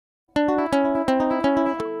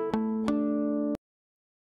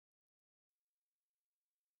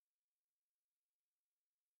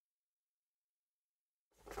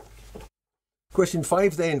Question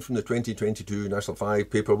 5 then from the 2022 National 5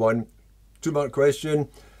 Paper 1, 2-mark question.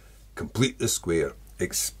 Complete the square.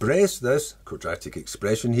 Express this quadratic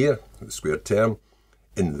expression here, the squared term,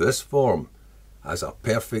 in this form as a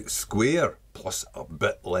perfect square plus a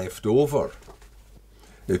bit left over.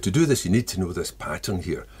 Now to do this you need to know this pattern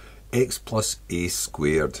here. X plus a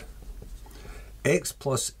squared. X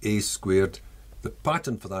plus a squared, the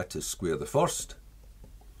pattern for that is square the first,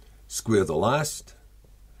 square the last,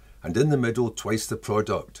 and in the middle twice the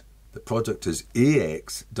product. The product is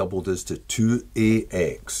ax doubled as to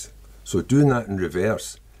 2ax. So doing that in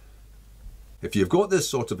reverse. If you've got this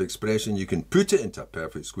sort of expression, you can put it into a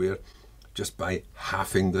perfect square just by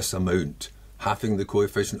halving this amount, halving the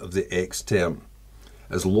coefficient of the x term.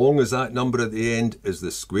 As long as that number at the end is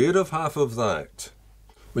the square of half of that.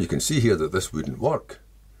 Well, you can see here that this wouldn't work,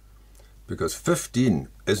 because 15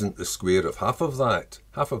 isn't the square of half of that.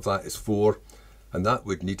 Half of that is 4, and that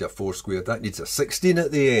would need a 4 squared. That needs a 16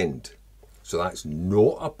 at the end. So that's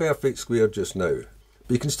not a perfect square just now.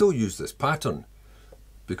 But you can still use this pattern,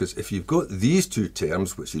 because if you've got these two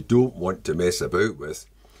terms which you don't want to mess about with,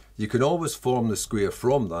 you can always form the square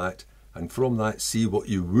from that, and from that see what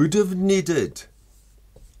you would have needed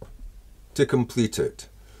to complete it.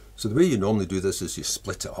 So the way you normally do this is you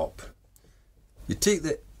split it up. You take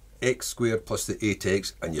the x squared plus the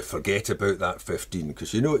 8x and you forget about that 15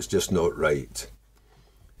 because you know it's just not right.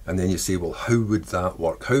 And then you say, well, how would that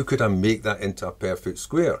work? How could I make that into a perfect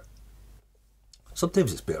square?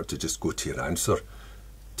 Sometimes it's better to just go to your answer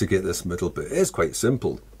to get this middle bit. It is quite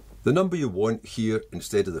simple. The number you want here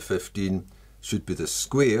instead of the 15 should be the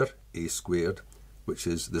square, a squared, which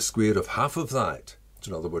is the square of half of that.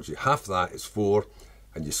 So in other words, you half that is 4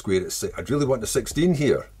 and you square it 6. I'd really want a 16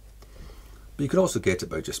 here. But you can also get it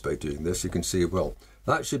by just by doing this. You can say, well,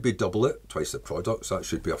 that should be double it, twice the product, so that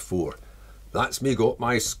should be a 4. That's me got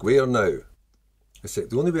my square now. Except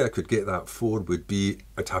the only way I could get that 4 would be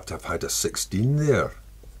I'd have to have had a 16 there.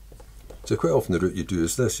 So quite often the route you do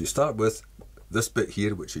is this. You start with this bit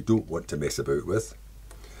here, which you don't want to mess about with.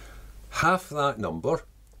 Half that number,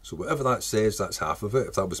 so whatever that says, that's half of it.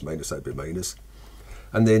 If that was minus, that'd be minus.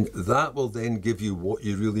 And then that will then give you what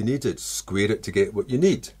you really needed. Square it to get what you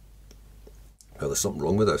need. Well, there's something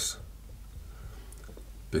wrong with this,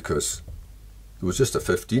 because there was just a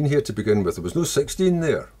 15 here to begin with. There was no 16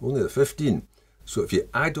 there, only the 15. So if you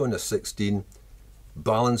add on a 16,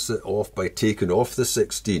 balance it off by taking off the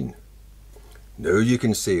 16. Now you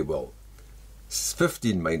can say, well,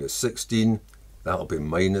 15 minus 16, that'll be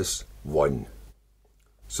minus 1.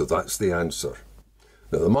 So that's the answer.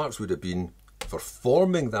 Now the marks would have been for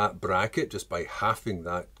forming that bracket just by halving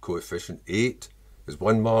that coefficient. 8 is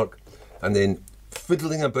 1 mark, and then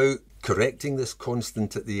fiddling about correcting this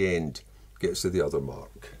constant at the end gets to the other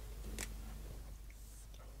mark.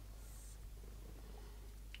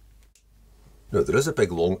 Now there is a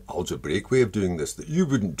big long algebraic way of doing this that you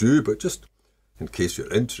wouldn't do, but just in case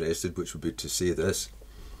you're interested, which would be to say this.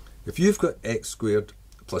 If you've got x squared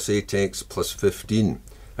plus 8x plus 15,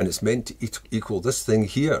 and it's meant to equal this thing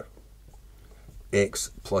here,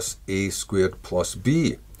 x plus a squared plus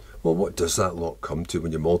b. Well, what does that lot come to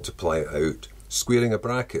when you multiply it out? Squaring a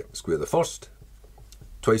bracket, square the first,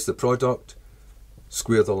 twice the product,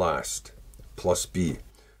 square the last, plus b.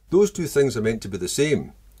 Those two things are meant to be the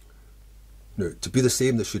same. Now, to be the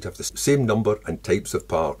same, they should have the same number and types of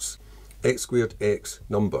parts. X squared x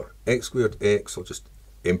number. X squared x, I'll just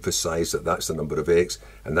emphasise that that's the number of x,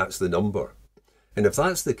 and that's the number. And if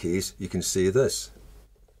that's the case, you can say this.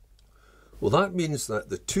 Well, that means that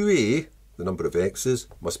the 2a, the number of x's,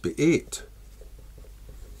 must be 8.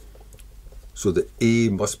 So the a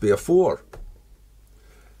must be a 4.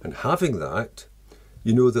 And having that,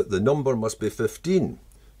 you know that the number must be 15.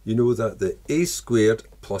 You know that the a squared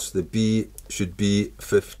plus the b should be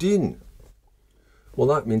 15. Well,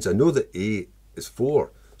 that means I know that a is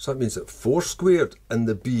 4. So that means that 4 squared and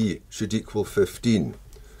the b should equal 15.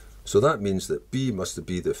 So that means that b must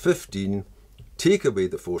be the 15. Take away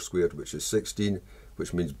the 4 squared, which is 16,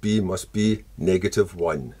 which means b must be negative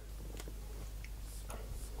 1.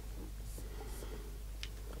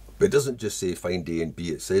 But it doesn't just say find a and b,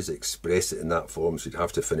 it says express it in that form, so you'd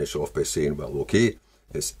have to finish off by saying, well, okay,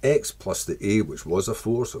 it's x plus the a, which was a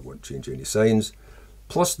 4, so I won't change any signs,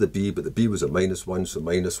 plus the b, but the b was a minus 1, so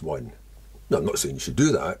minus 1. Now, I'm not saying you should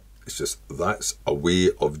do that, it's just that's a way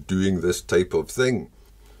of doing this type of thing.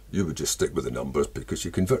 You would just stick with the numbers because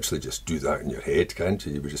you can virtually just do that in your head, can't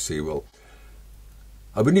you? You would just say, well,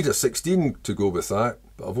 I would need a 16 to go with that,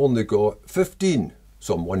 but I've only got 15,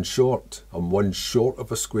 so I'm 1 short. I'm 1 short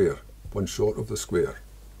of a square, 1 short of the square.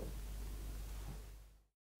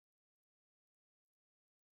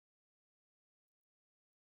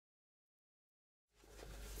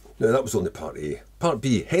 Now that was only part A. Part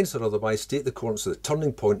B, hence or otherwise state the coordinates of the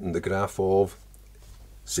turning point in the graph of,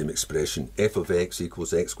 same expression, f of x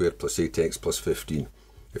equals x squared plus 8x plus 15.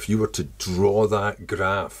 If you were to draw that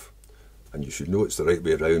graph, and you should know it's the right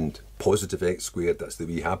way around, positive x squared, that's the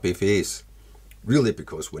wee happy face. Really,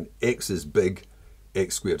 because when x is big,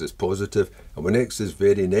 x squared is positive, and when x is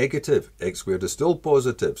very negative, x squared is still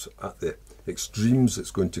positive. So at the extremes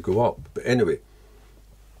it's going to go up. But anyway,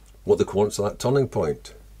 what are the coordinates of that turning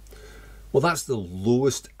point? Well, that's the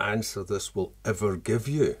lowest answer this will ever give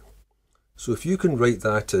you. So if you can write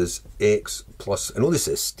that as x plus, and all this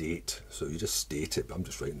says state, so you just state it, but I'm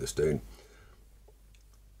just writing this down.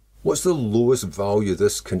 What's the lowest value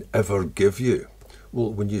this can ever give you?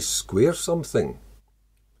 Well, when you square something,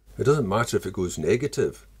 it doesn't matter if it goes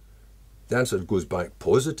negative. The answer goes back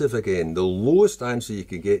positive again. The lowest answer you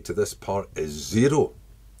can get to this part is 0.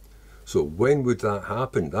 So when would that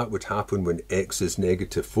happen? That would happen when x is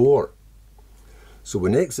negative 4. So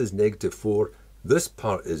when x is negative 4, this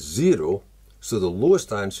part is 0, so the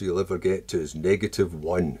lowest answer you'll ever get to is negative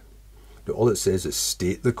 1. Now all it says is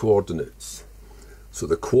state the coordinates. So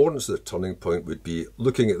the coordinates of the turning point would be,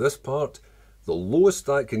 looking at this part, the lowest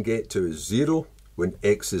that can get to is 0 when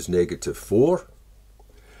x is negative 4.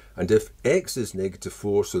 And if x is negative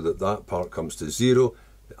 4 so that that part comes to 0,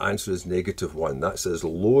 the answer is negative 1. That's as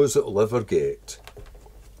low as it'll ever get.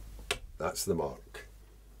 That's the mark.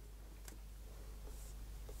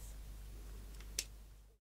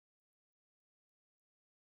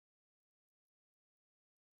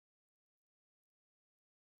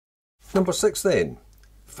 Number 6 then,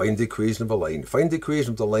 find the equation of a line. Find the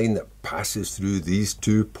equation of the line that passes through these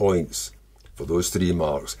 2 points. For those 3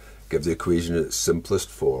 marks, give the equation in its simplest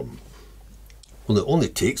form. Well, it only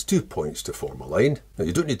takes 2 points to form a line. Now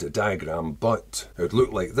you don't need a diagram, but it would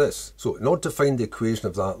look like this. So in order to find the equation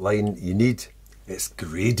of that line, you need its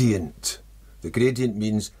gradient. The gradient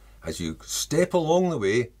means as you step along the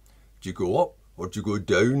way, do you go up or do you go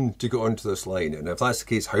down to get onto this line? And if that's the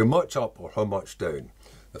case, how much up or how much down?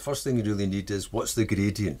 The first thing you really need is, what's the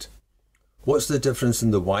gradient? What's the difference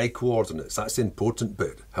in the y coordinates? That's the important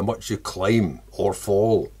bit. How much you climb or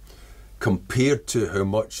fall compared to how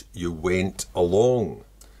much you went along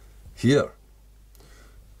here.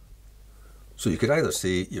 So you could either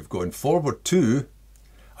say you've gone forward 2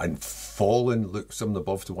 and fallen, look, 7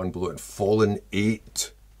 above to 1 below, and fallen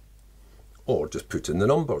 8. Or just put in the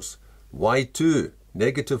numbers. y2,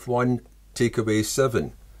 negative 1, take away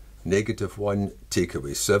 7. Negative 1, take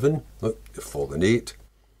away 7. Look, you've fallen 8.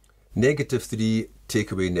 Negative 3,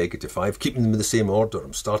 take away negative 5. Keeping them in the same order.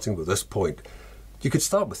 I'm starting with this point. You could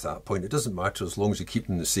start with that point. It doesn't matter as long as you keep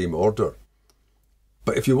them in the same order.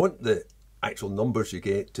 But if you want the actual numbers you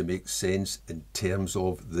get to make sense in terms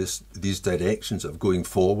of these directions of going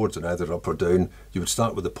forward and either up or down, you would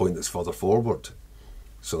start with the point that's further forward.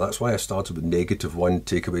 So that's why I started with negative 1,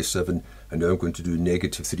 take away 7, and now I'm going to do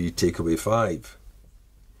negative 3, take away 5.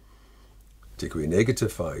 Take away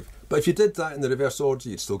negative 5. But if you did that in the reverse order,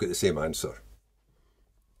 you'd still get the same answer.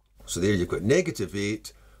 So there you've got negative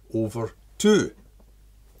 8 over 2,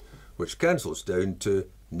 which cancels down to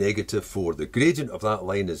negative 4. The gradient of that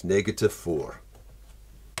line is negative 4.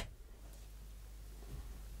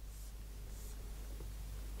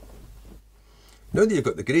 Now that you've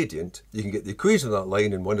got the gradient, you can get the equation of that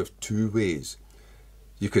line in one of 2 ways.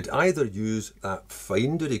 You could either use that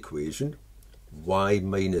finder equation, y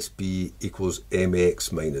minus b equals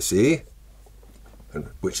mx minus a,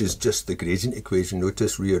 which is just the gradient equation,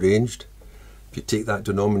 notice, rearranged. If you take that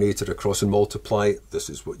denominator across and multiply, this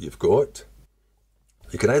is what you've got.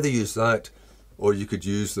 You can either use that, or you could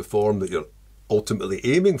use the form that you're ultimately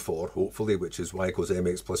aiming for, hopefully, which is y equals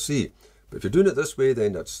mx plus c. But if you're doing it this way,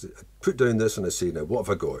 then I'd put down this and I say, now what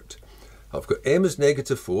have I got? I've got m is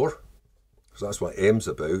negative 4, so that's what m's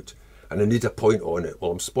about, and I need a point on it.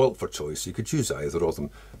 Well, I'm spoilt for choice. You could choose either of them.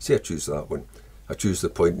 Say I choose that one. I choose the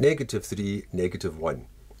point negative 3, negative 1.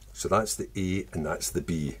 So that's the A and that's the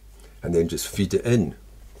B. And then just feed it in.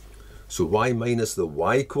 So y minus the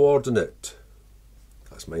y coordinate,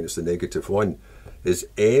 that's minus the negative 1, is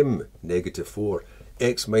m negative 4.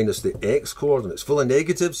 X minus the x coordinates, full of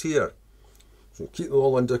negatives here. So keep them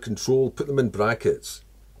all under control, put them in brackets.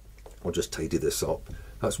 I'll just tidy this up.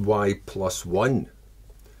 That's y plus 1.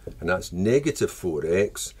 And that's negative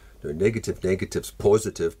 4x. Now negative's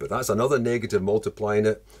positive, but that's another negative multiplying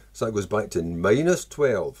it. So that goes back to minus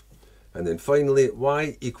 12. And then finally,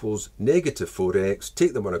 y equals negative 4x.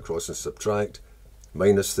 Take the one across and subtract,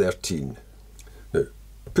 minus 13. Now,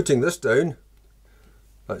 putting this down,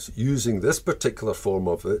 that's using this particular form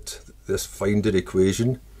of it, this finder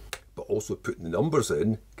equation, but also putting the numbers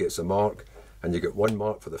in, gets a mark. and you get 1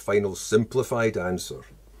 mark for the final simplified answer.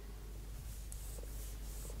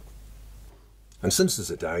 And since there's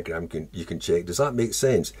a diagram, you can check, does that make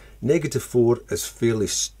sense? -4 is fairly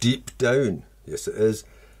steep down. Yes, it is.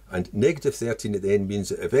 And -13 at the end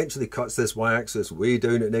means it eventually cuts this y-axis way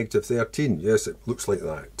down at -13. Yes, it looks like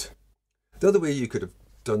that. The other way you could have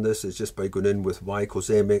done this is just by going in with y equals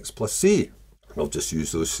mx plus c. And I'll just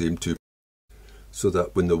use those same two. So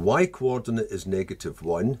that when the y coordinate is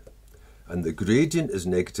 -1, and the gradient is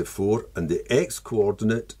 -4, and the x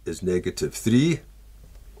coordinate is -3,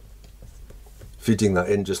 feeding that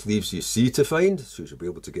in just leaves you c to find, so you should be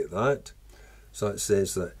able to get that. So that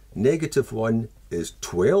says that -1 is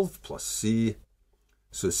 12 plus c.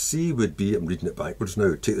 So c would be, I'm reading it backwards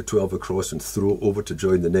now, take the 12 across and throw it over to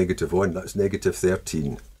join the -1, that's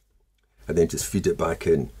 -13. And then just feed it back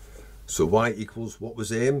in. So y equals, what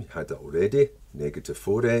was m? You had that already,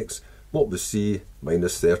 -4x. What was c?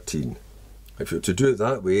 -13. If you were to do it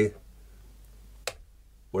that way,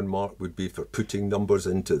 1 mark would be for putting numbers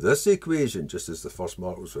into this equation, just as the first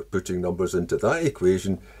mark was for putting numbers into that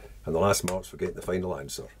equation, and the last mark's for getting the final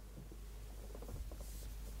answer.